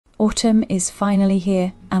Autumn is finally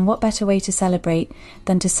here, and what better way to celebrate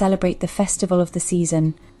than to celebrate the festival of the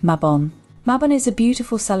season, Mabon. Mabon is a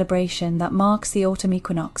beautiful celebration that marks the autumn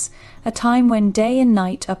equinox, a time when day and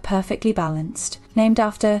night are perfectly balanced. Named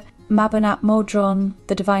after Mabon ap Modron,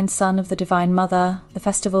 the divine son of the divine mother, the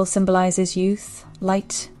festival symbolizes youth,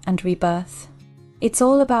 light, and rebirth. It's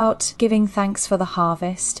all about giving thanks for the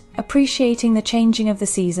harvest, appreciating the changing of the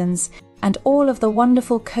seasons, and all of the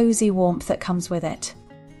wonderful cozy warmth that comes with it.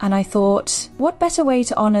 And I thought, what better way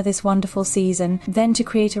to honor this wonderful season than to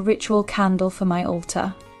create a ritual candle for my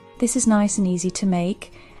altar? This is nice and easy to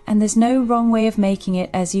make, and there's no wrong way of making it,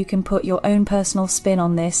 as you can put your own personal spin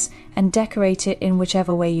on this and decorate it in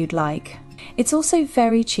whichever way you'd like. It's also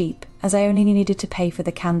very cheap, as I only needed to pay for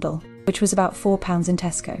the candle, which was about £4 in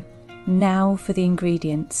Tesco. Now for the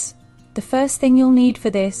ingredients. The first thing you'll need for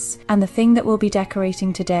this, and the thing that we'll be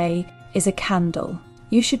decorating today, is a candle.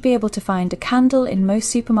 You should be able to find a candle in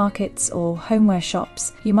most supermarkets or homeware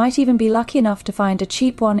shops. You might even be lucky enough to find a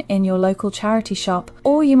cheap one in your local charity shop,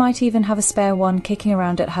 or you might even have a spare one kicking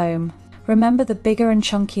around at home. Remember, the bigger and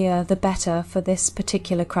chunkier the better for this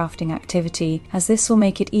particular crafting activity, as this will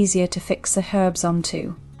make it easier to fix the herbs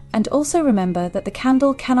onto. And also remember that the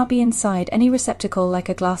candle cannot be inside any receptacle like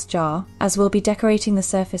a glass jar, as we'll be decorating the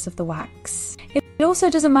surface of the wax. It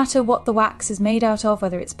also doesn't matter what the wax is made out of,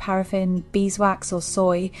 whether it's paraffin, beeswax or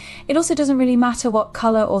soy. It also doesn't really matter what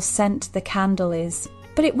colour or scent the candle is.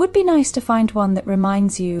 But it would be nice to find one that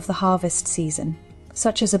reminds you of the harvest season,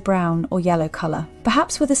 such as a brown or yellow colour,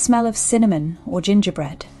 perhaps with a smell of cinnamon or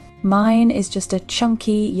gingerbread. Mine is just a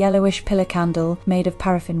chunky yellowish pillar candle made of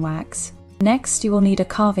paraffin wax. Next, you will need a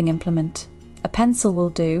carving implement. A pencil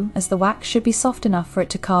will do, as the wax should be soft enough for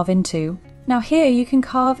it to carve into. Now here you can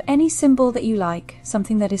carve any symbol that you like,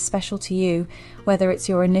 something that is special to you, whether it's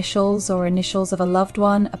your initials or initials of a loved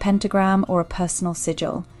one, a pentagram or a personal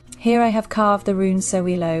sigil. Here I have carved the rune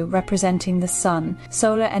Sowilo, representing the sun,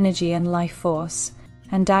 solar energy and life force,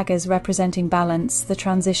 and daggers representing balance, the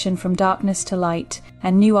transition from darkness to light,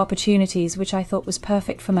 and new opportunities, which I thought was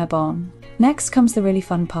perfect for Mabon. Next comes the really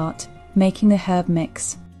fun part, making the herb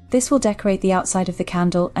mix. This will decorate the outside of the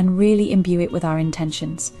candle and really imbue it with our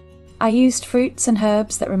intentions. I used fruits and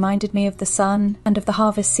herbs that reminded me of the sun and of the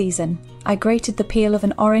harvest season. I grated the peel of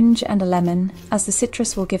an orange and a lemon, as the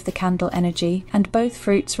citrus will give the candle energy, and both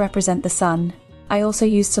fruits represent the sun. I also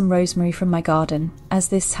used some rosemary from my garden, as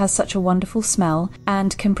this has such a wonderful smell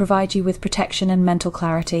and can provide you with protection and mental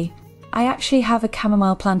clarity. I actually have a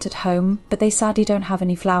chamomile plant at home, but they sadly don't have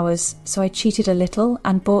any flowers, so I cheated a little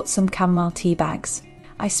and bought some chamomile tea bags.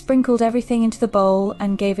 I sprinkled everything into the bowl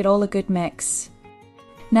and gave it all a good mix.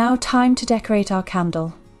 Now time to decorate our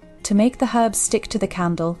candle. To make the herbs stick to the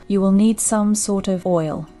candle, you will need some sort of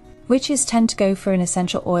oil. Witches tend to go for an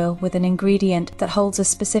essential oil with an ingredient that holds a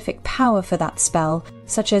specific power for that spell,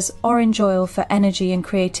 such as orange oil for energy and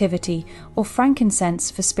creativity, or frankincense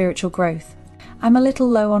for spiritual growth. I'm a little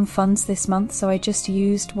low on funds this month, so I just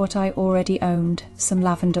used what I already owned, some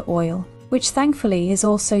lavender oil, which thankfully is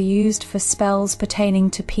also used for spells pertaining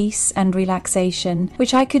to peace and relaxation,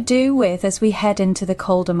 which I could do with as we head into the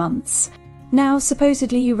colder months. Now,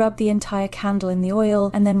 supposedly you rub the entire candle in the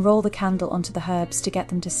oil and then roll the candle onto the herbs to get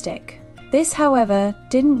them to stick. This, however,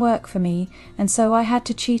 didn't work for me, and so I had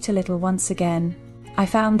to cheat a little once again. I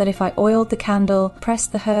found that if I oiled the candle,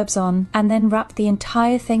 pressed the herbs on, and then wrapped the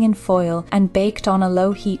entire thing in foil and baked on a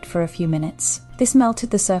low heat for a few minutes, this melted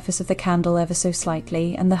the surface of the candle ever so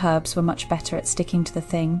slightly, and the herbs were much better at sticking to the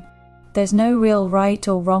thing. There's no real right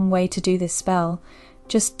or wrong way to do this spell.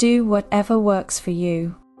 Just do whatever works for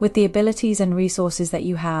you, with the abilities and resources that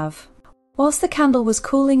you have. Whilst the candle was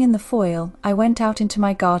cooling in the foil, I went out into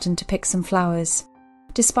my garden to pick some flowers.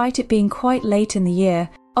 Despite it being quite late in the year,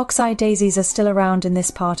 ox-eye daisies are still around in this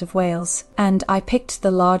part of Wales, and I picked the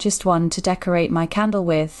largest one to decorate my candle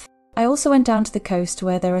with. I also went down to the coast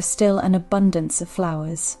where there are still an abundance of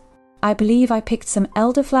flowers. I believe I picked some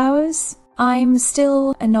elderflowers. I'm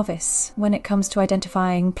still a novice when it comes to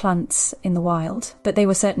identifying plants in the wild, but they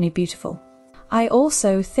were certainly beautiful. I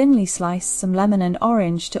also thinly sliced some lemon and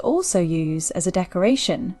orange to also use as a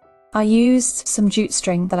decoration. I used some jute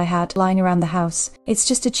string that I had lying around the house. It's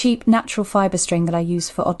just a cheap natural fibre string that I use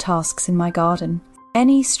for odd tasks in my garden.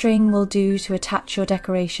 Any string will do to attach your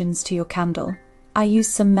decorations to your candle. I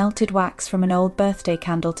used some melted wax from an old birthday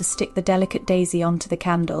candle to stick the delicate daisy onto the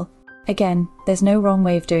candle. Again, there's no wrong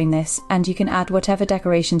way of doing this, and you can add whatever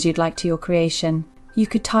decorations you'd like to your creation. You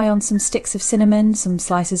could tie on some sticks of cinnamon, some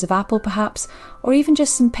slices of apple perhaps, or even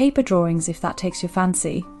just some paper drawings if that takes your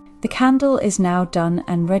fancy. The candle is now done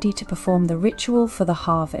and ready to perform the ritual for the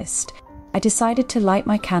harvest. I decided to light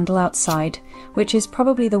my candle outside, which is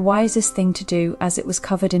probably the wisest thing to do as it was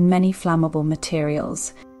covered in many flammable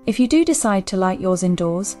materials. If you do decide to light yours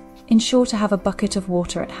indoors, ensure to have a bucket of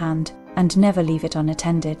water at hand and never leave it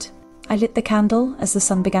unattended. I lit the candle as the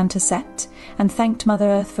sun began to set and thanked Mother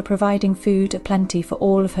Earth for providing food aplenty for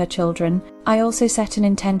all of her children. I also set an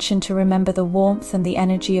intention to remember the warmth and the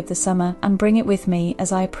energy of the summer and bring it with me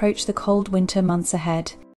as I approach the cold winter months ahead.